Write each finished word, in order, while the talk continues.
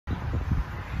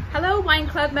Door Wine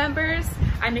Club members,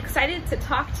 I'm excited to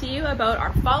talk to you about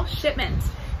our fall shipment.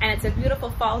 And it's a beautiful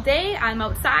fall day. I'm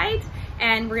outside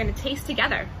and we're gonna taste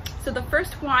together. So the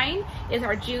first wine is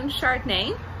our June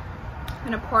Chardonnay. I'm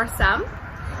gonna pour some.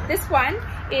 This one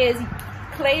is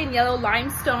clay and yellow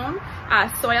limestone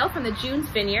soil from the June's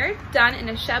Vineyard, done in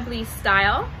a Chablis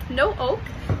style. No oak,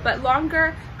 but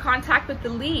longer contact with the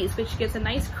leaves, which gives a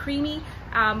nice creamy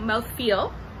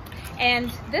mouthfeel.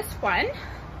 And this one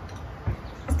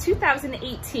is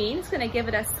 2018. It's gonna give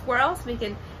it a swirl so we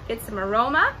can get some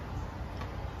aroma.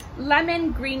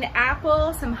 Lemon, green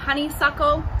apple, some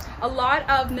honeysuckle, a lot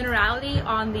of minerality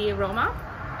on the aroma.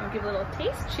 I'll give it a little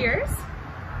taste. Cheers.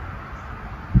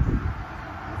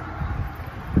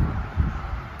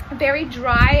 Very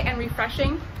dry and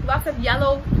refreshing. Lots of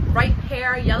yellow ripe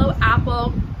pear, yellow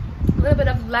apple, a little bit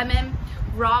of lemon,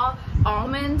 raw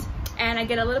almond, and I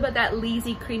get a little bit of that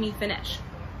leesy, creamy finish.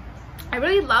 I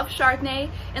really love Chardonnay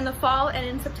in the fall and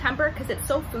in September because it's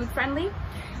so food friendly.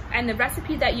 And the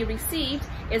recipe that you received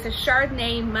is a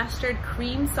Chardonnay mustard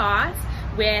cream sauce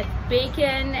with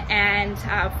bacon and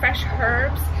fresh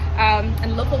herbs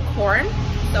and local corn.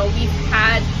 So we've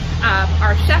had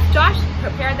our chef Josh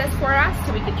prepare this for us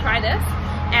so we could try this.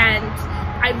 And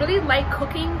I really like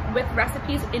cooking with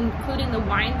recipes, including the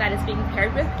wine that is being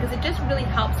paired with, because it just really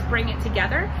helps bring it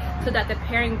together so that the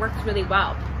pairing works really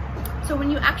well. So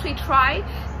when you actually try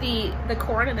the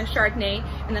corn and the Chardonnay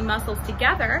and the mussels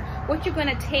together, what you're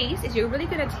gonna taste is you're really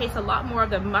gonna taste a lot more of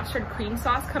the mustard cream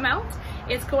sauce come out.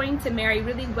 It's going to marry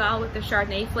really well with the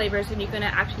Chardonnay flavors, and you're gonna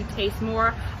actually taste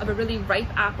more of a really ripe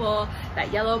apple.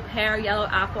 That yellow pear, yellow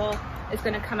apple is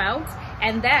gonna come out.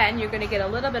 And then you're gonna get a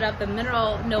little bit of the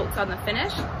mineral notes on the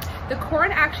finish. The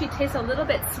corn actually tastes a little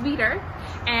bit sweeter,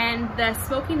 and the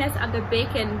smokiness of the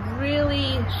bacon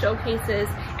really showcases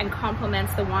and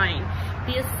complements the wine.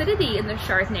 The acidity in the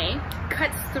Chardonnay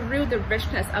cuts through the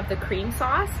richness of the cream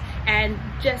sauce, and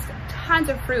just tons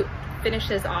of fruit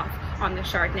finishes off on the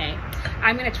Chardonnay.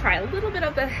 I'm gonna try a little bit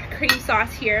of the cream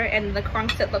sauce here, and the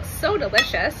Cronkstet looks so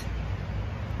delicious.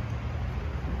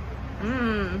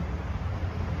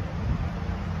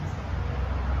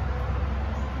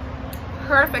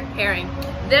 Perfect pairing.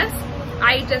 This,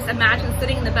 I just imagine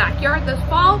sitting in the backyard this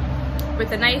fall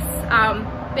with a nice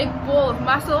big bowl of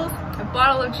mussels, a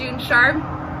bottle of June Chard.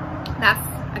 That's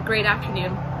a great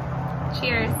afternoon.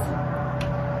 Cheers.